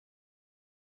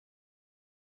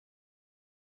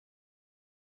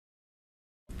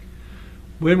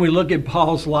When we look at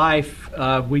Paul's life,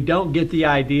 we don't get the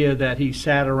idea that he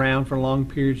sat around for long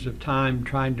periods of time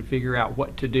trying to figure out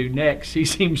what to do next. He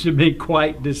seems to be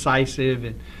quite decisive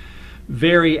and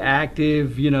very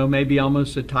active, maybe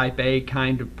almost a type A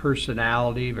kind of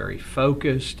personality, very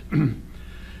focused.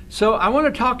 So I want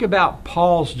to talk about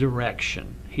Paul's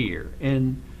direction here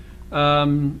and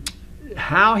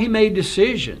how he made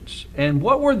decisions and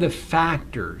what were the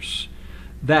factors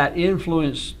that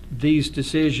influenced these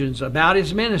decisions about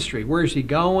his ministry. Where is he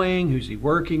going? Who's he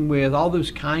working with? All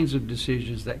those kinds of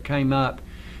decisions that came up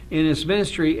in his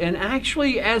ministry. And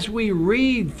actually, as we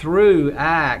read through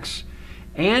Acts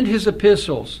and his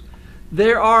epistles,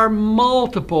 there are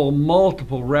multiple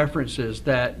references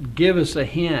that give us a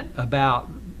hint about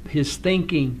his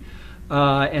thinking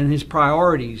and his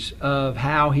priorities of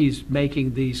how he's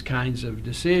making these kinds of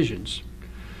decisions.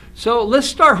 So let's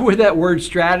start with that word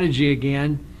strategy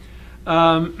again.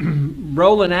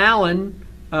 Roland Allen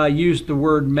used the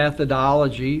word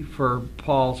methodology for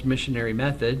Paul's missionary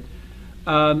method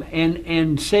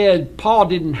and said Paul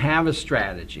didn't have a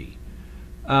strategy.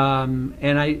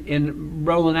 And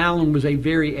Roland Allen was a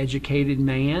very educated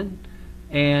man,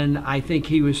 and I think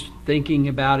he was thinking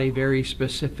about a very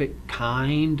specific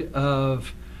kind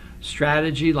of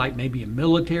strategy, like maybe a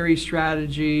military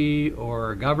strategy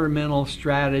or a governmental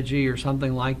strategy or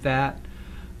something like that.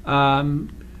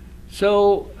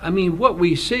 So, I mean, what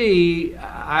we see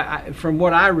from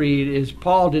what I read is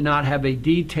Paul did not have a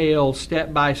detailed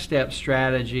step-by-step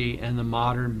strategy in the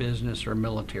modern business or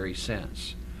military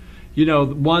sense.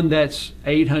 One that's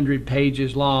 800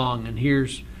 pages long, and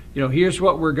here's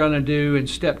what we're going to do in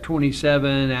step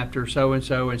 27 after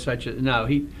so-and-so and such. No,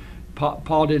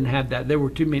 Paul didn't have that. There were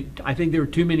too many. I think there were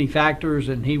too many factors,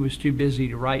 and he was too busy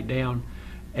to write down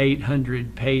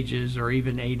 800 pages or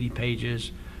even 80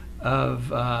 pages of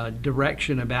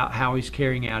direction about how he's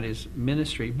carrying out his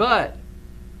ministry. But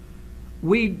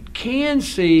we can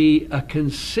see a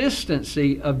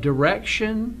consistency of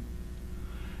direction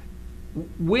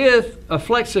with a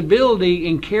flexibility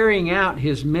in carrying out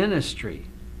his ministry.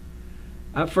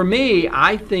 For me,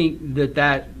 I think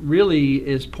that really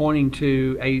is pointing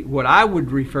to what I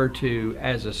would refer to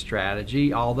as a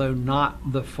strategy, although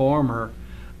not the former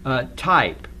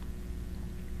type.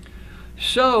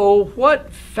 So,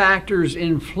 what factors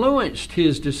influenced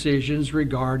his decisions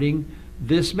regarding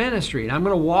this ministry? And I'm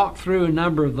going to walk through a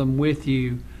number of them with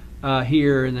you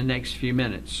here in the next few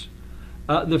minutes.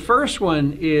 The first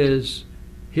one is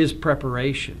his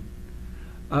preparation.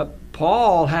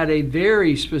 Paul had a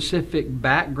very specific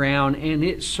background, and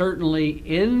it certainly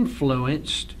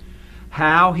influenced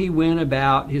how he went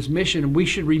about his mission. We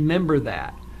should remember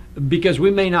that, because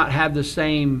we may not have the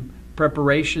same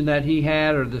preparation that he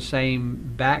had or the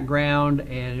same background,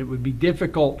 and it would be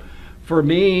difficult for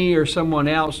me or someone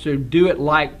else to do it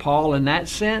like Paul in that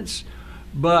sense.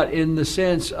 But in the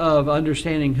sense of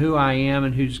understanding who I am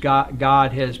and whose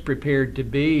God has prepared to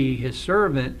be his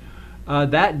servant,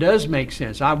 that does make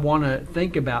sense. I want to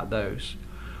think about those.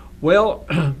 Well,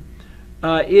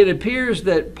 it appears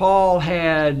that Paul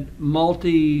had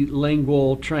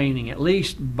multilingual training, at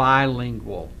least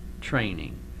bilingual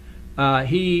training.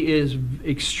 He is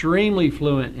extremely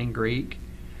fluent in Greek,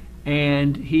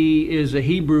 and he is a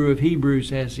Hebrew of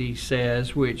Hebrews, as he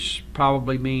says, which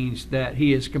probably means that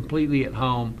he is completely at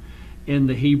home in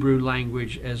the Hebrew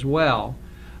language as well.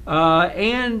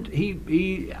 And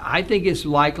I think it's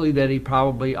likely that he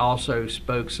probably also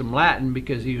spoke some Latin,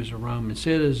 because he was a Roman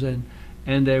citizen,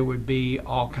 and there would be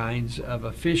all kinds of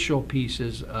official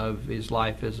pieces of his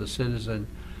life as a citizen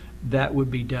that would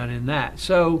be done in that.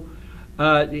 So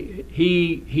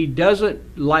he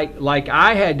doesn't, like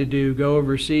I had to do, go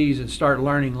overseas and start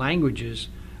learning languages.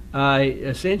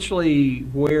 Essentially,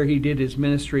 where he did his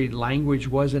ministry, language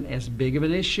wasn't as big of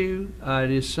an issue. It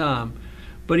is some.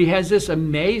 But he has this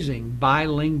amazing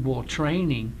bilingual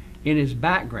training in his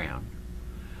background.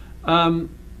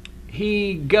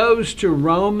 He goes to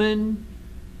Roman,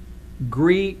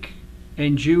 Greek,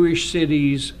 and Jewish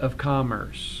cities of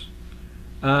commerce.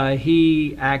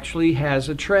 He actually has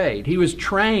a trade. He was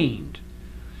trained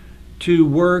to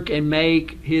work and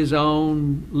make his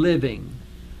own living.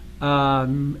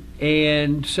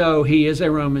 And so he is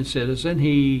a Roman citizen.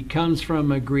 He comes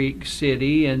from a Greek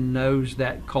city and knows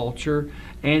that culture,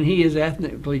 and he is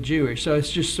ethnically Jewish. So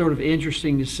it's just sort of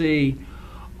interesting to see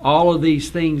all of these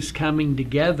things coming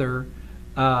together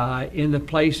in the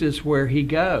places where he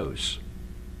goes.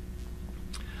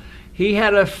 He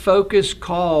had a focused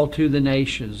call to the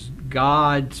nations.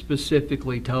 God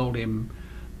specifically told him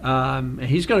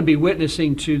he's going to be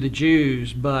witnessing to the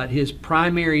Jews, but his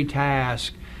primary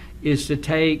task is to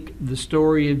take the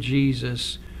story of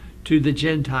Jesus to the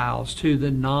Gentiles, to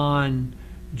the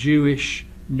non-Jewish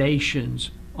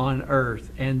nations on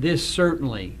earth. And this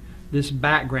certainly, this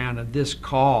background of this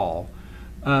call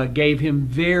gave him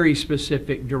very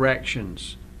specific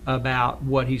directions about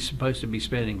what he's supposed to be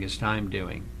spending his time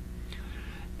doing.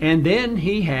 And then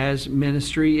he has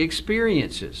ministry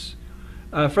experiences.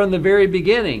 From the very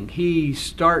beginning, he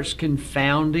starts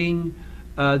confounding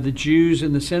the Jews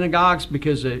in the synagogues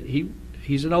because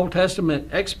he's an Old Testament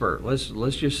expert.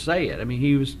 Let's just say it. I mean,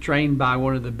 he was trained by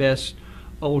one of the best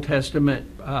Old Testament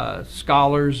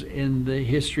scholars in the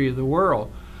history of the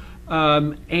world.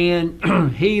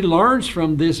 And he learns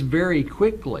from this very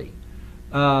quickly.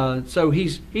 So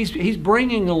he's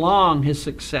bringing along his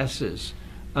successes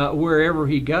wherever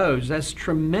he goes. That's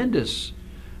tremendous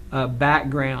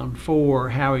background for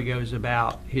how he goes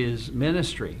about his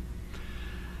ministry.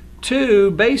 Two,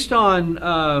 based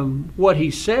on what he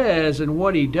says and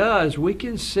what he does, we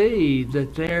can see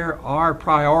that there are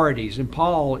priorities. And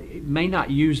Paul may not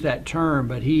use that term,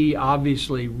 but he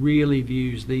obviously really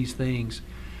views these things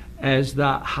as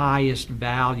the highest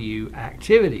value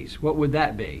activities. What would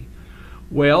that be?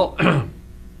 Well,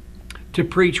 to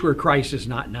preach where Christ is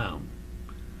not known.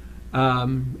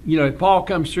 If Paul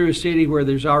comes through a city where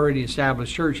there's already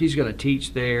established church, he's going to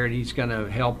teach there and he's going to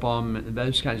help them and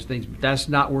those kinds of things. But that's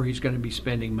not where he's going to be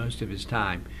spending most of his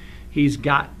time. He's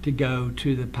got to go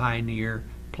to the pioneer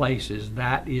places.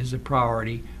 That is a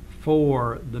priority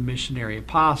for the missionary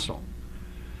apostle.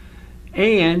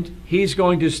 And he's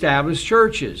going to establish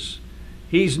churches.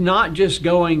 He's not just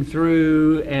going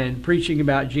through and preaching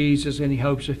about Jesus and he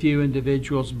hopes a few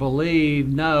individuals believe.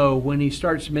 No, when he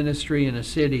starts ministry in a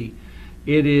city,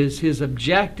 it is his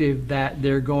objective that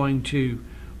they're going to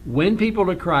win people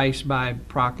to Christ by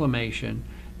proclamation,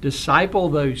 disciple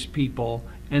those people,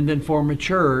 and then form a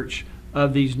church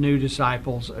of these new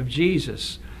disciples of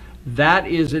Jesus. That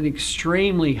is an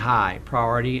extremely high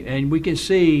priority, and we can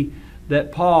see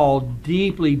that Paul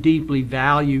deeply, deeply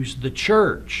values the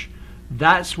church.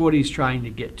 That's what he's trying to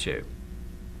get to.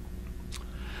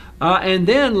 And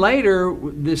then later,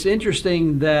 this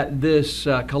interesting that this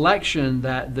collection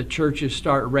that the churches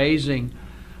start raising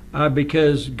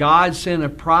because God sent a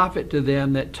prophet to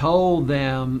them that told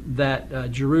them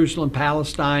that Jerusalem,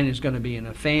 Palestine is going to be in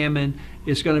a famine.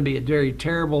 It's going to be a very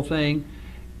terrible thing.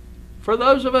 For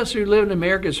those of us who live in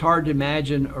America, it's hard to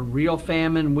imagine a real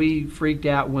famine. We freaked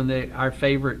out when our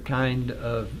favorite kind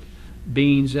of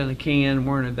beans in a can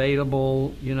weren't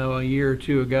available, a year or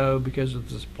two ago because of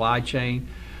the supply chain.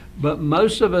 But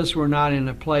most of us were not in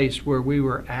a place where we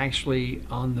were actually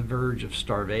on the verge of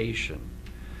starvation.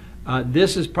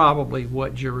 This is probably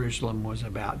what Jerusalem was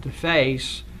about to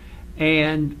face.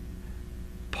 And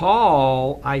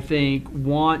Paul, I think,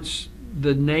 wants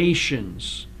the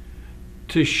nations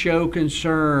to show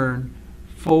concern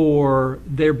for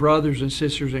their brothers and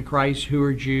sisters in Christ who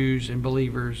are Jews and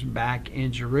believers back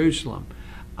in Jerusalem.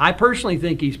 I personally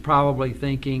think he's probably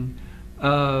thinking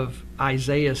of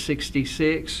Isaiah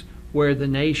 66, where the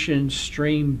nations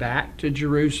stream back to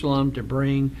Jerusalem to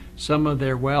bring some of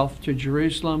their wealth to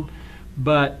Jerusalem.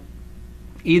 But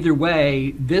either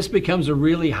way, this becomes a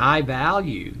really high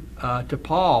value to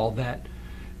Paul, that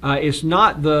it's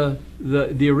not the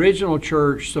original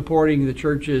church supporting the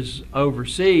churches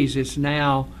overseas. It's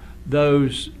now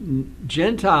those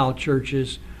Gentile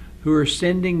churches who are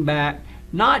sending back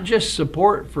not just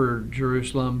support for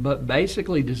Jerusalem, but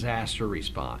basically disaster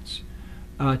response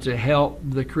to help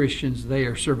the Christians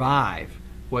there survive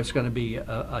what's going to be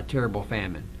a terrible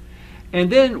famine. And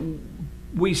then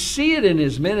we see it in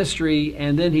his ministry,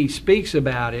 and then he speaks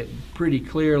about it pretty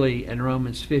clearly in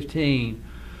Romans 15.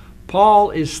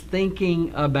 Paul is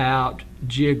thinking about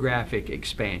geographic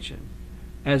expansion.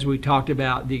 As we talked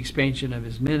about the expansion of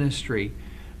his ministry,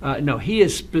 he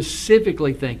is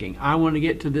specifically thinking, I want to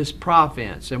get to this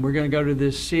province, and we're going to go to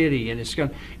this city, and it's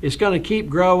going to keep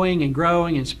growing and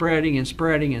growing and spreading and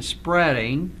spreading and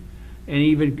spreading. And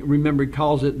even, remember, he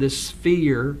calls it this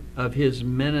sphere of his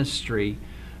ministry.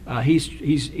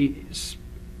 He's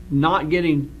not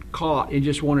getting caught in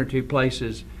just one or two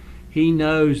places. He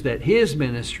knows that his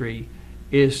ministry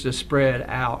is to spread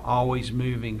out, always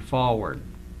moving forward.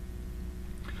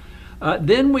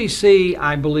 Then we see,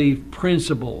 I believe,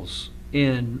 principles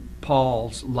in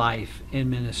Paul's life and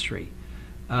ministry.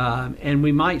 And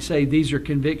we might say these are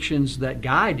convictions that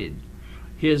guided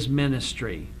his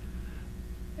ministry.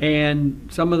 And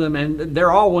some of them, and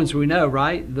they're all ones we know,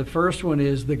 right? The first one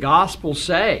is the gospel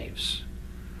saves.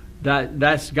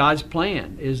 That's God's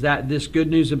plan, is that this good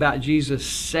news about Jesus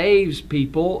saves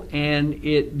people, and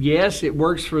it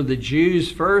works for the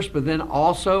Jews first, but then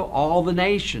also all the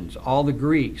nations, all the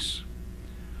Greeks.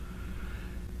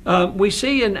 We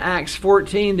see in Acts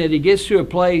 14 that he gets to a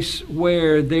place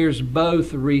where there's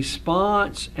both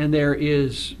response and there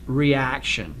is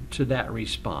reaction to that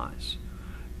response.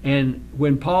 And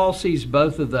when Paul sees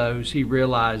both of those, he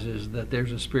realizes that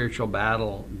there's a spiritual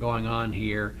battle going on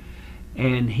here,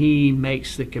 and he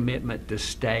makes the commitment to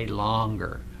stay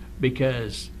longer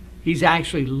because he's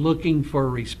actually looking for a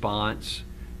response.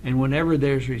 And whenever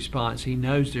there's response, he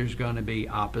knows there's going to be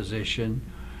opposition.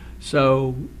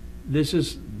 So this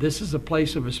is a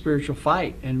place of a spiritual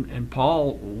fight, and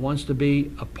Paul wants to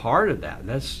be a part of that.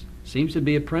 That seems to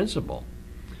be a principle.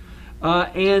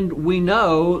 And we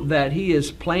know that he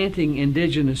is planting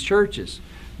indigenous churches.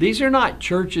 These are not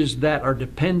churches that are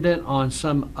dependent on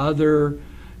some other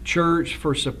church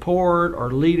for support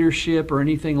or leadership or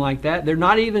anything like that. They're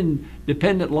not even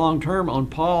dependent long-term on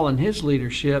Paul and his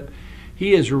leadership.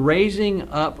 He is raising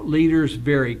up leaders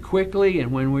very quickly,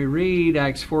 and when we read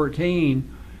Acts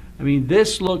 14, I mean,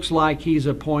 this looks like he's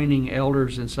appointing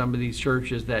elders in some of these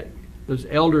churches that those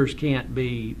elders can't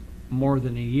be more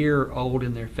than a year old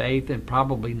in their faith, and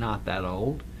probably not that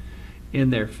old in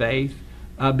their faith,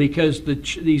 because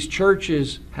these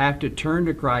churches have to turn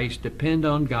to Christ, depend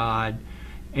on God,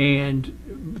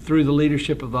 and through the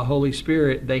leadership of the Holy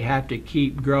Spirit, they have to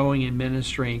keep growing and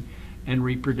ministering and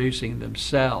reproducing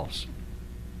themselves.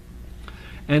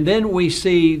 And then we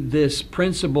see this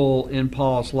principle in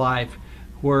Paul's life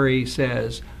where he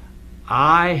says,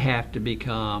 I have to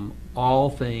become all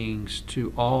things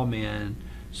to all men,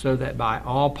 so that by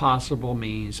all possible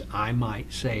means I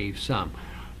might save some.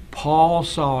 Paul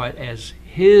saw it as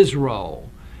his role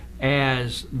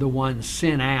as the one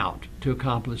sent out to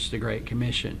accomplish the Great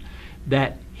Commission,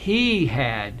 that he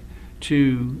had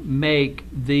to make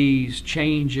these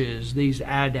changes, these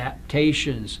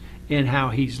adaptations in how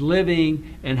he's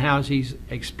living and how he's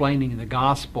explaining the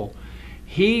gospel.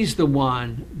 He's the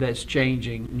one that's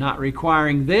changing, not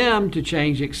requiring them to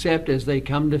change except as they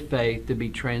come to faith to be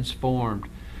transformed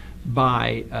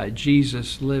by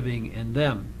Jesus living in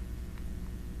them.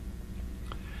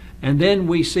 And then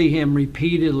we see him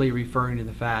repeatedly referring to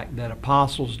the fact that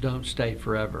apostles don't stay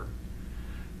forever.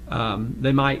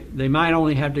 They might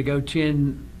only have to go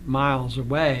 10 miles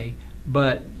away,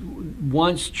 but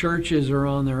once churches are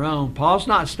on their own, Paul's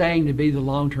not staying to be the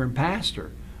long-term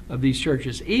pastor of these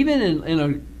churches. Even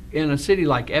in a city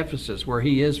like Ephesus, where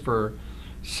he is for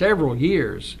several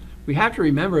years, we have to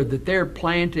remember that they're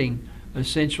planting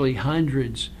essentially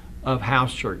hundreds of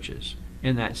house churches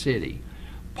in that city.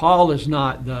 Paul is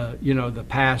not the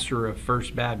pastor of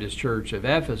First Baptist Church of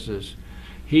Ephesus.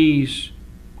 He's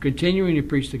continuing to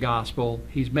preach the gospel.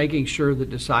 He's making sure that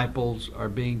disciples are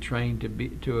being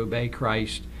trained to obey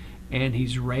Christ, and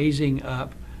he's raising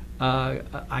up,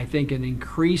 I think, an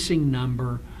increasing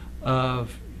number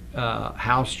of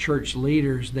house church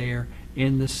leaders there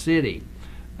in the city.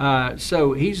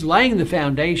 So he's laying the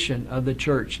foundation of the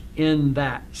church in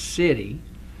that city,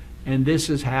 and this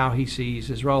is how he sees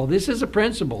his role. This is a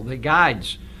principle that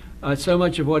guides so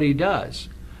much of what he does.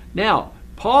 Now,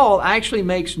 Paul actually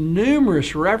makes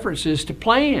numerous references to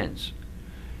plans.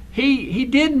 He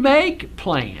did make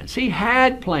plans. He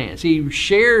had plans. He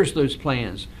shares those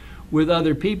plans with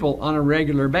other people on a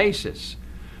regular basis.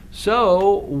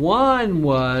 So one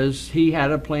was he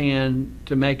had a plan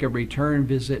to make a return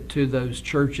visit to those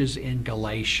churches in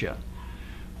Galatia,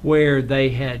 where they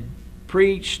had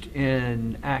preached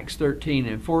in Acts 13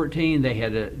 and 14. They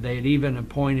had even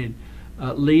appointed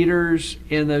leaders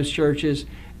in those churches,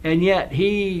 and yet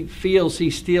he feels he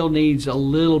still needs a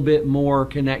little bit more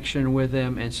connection with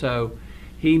them, and so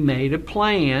he made a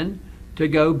plan to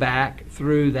go back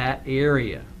through that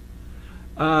area.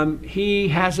 He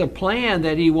has a plan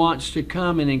that he wants to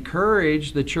come and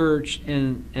encourage the church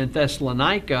in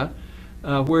Thessalonica,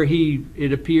 where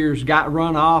it appears got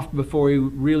run off before he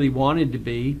really wanted to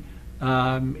be.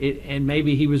 And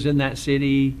maybe he was in that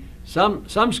city,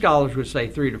 some scholars would say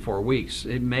 3 to 4 weeks.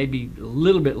 It may be a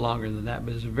little bit longer than that,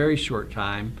 but it's a very short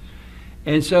time.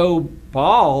 And so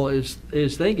Paul is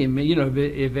thinking,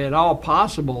 if at all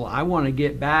possible, I want to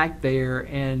get back there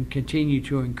and continue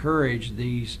to encourage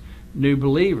these new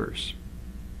believers.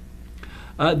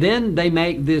 Then they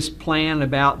make this plan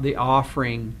about the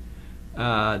offering,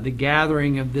 the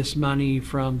gathering of this money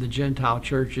from the Gentile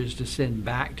churches to send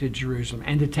back to Jerusalem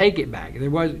and to take it back. There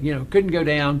was, couldn't go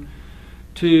down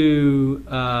to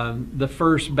the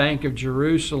First Bank of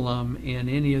Jerusalem in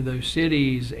any of those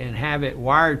cities and have it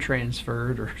wire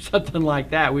transferred or something like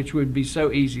that, which would be so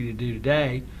easy to do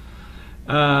today.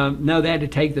 No, they had to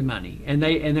take the money, and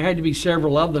there had to be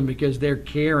several of them because they're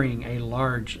carrying a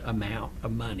large amount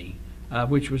of money,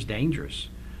 which was dangerous.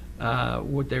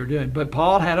 what they were doing. But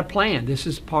Paul had a plan. This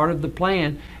is part of the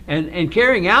plan. And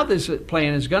carrying out this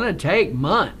plan is going to take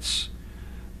months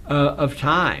of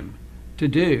time to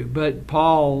do. But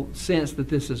Paul sensed that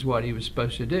this is what he was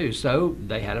supposed to do. So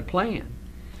they had a plan.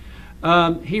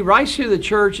 He writes to the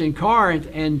church in Corinth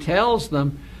and tells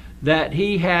them that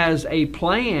he has a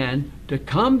plan to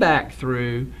come back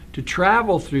through, to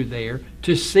travel through there,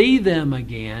 to see them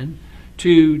again,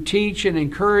 to teach and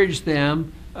encourage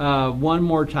them one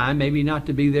more time, maybe not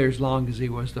to be there as long as he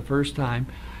was the first time.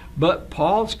 But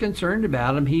Paul's concerned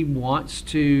about them. He wants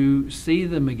to see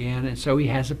them again, and so he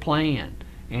has a plan.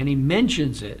 And he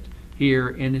mentions it here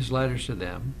in his letters to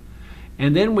them.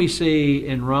 And then we see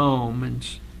in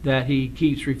Romans that he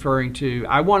keeps referring to,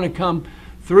 I want to come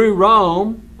through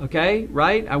Rome, okay,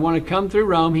 right? I want to come through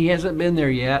Rome. He hasn't been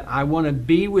there yet. I want to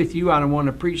be with you. I want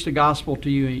to preach the gospel to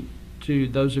you, to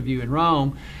those of you in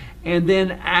Rome. And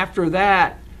then after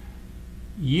that,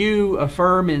 you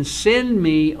affirm and send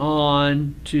me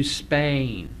on to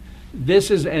Spain. This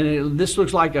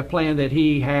looks like a plan that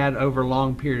he had over a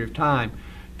long period of time,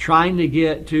 trying to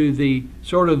get to the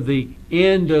sort of the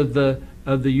end of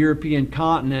the European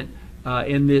continent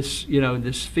in this,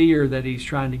 this sphere that he's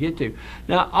trying to get to.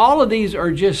 Now, all of these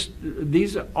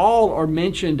all are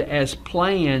mentioned as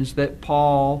plans that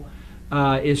Paul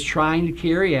is trying to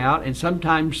carry out, and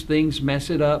sometimes things mess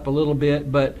it up a little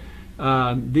bit, but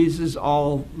these is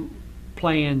all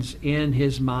plans in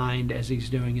his mind as he's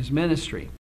doing his ministry.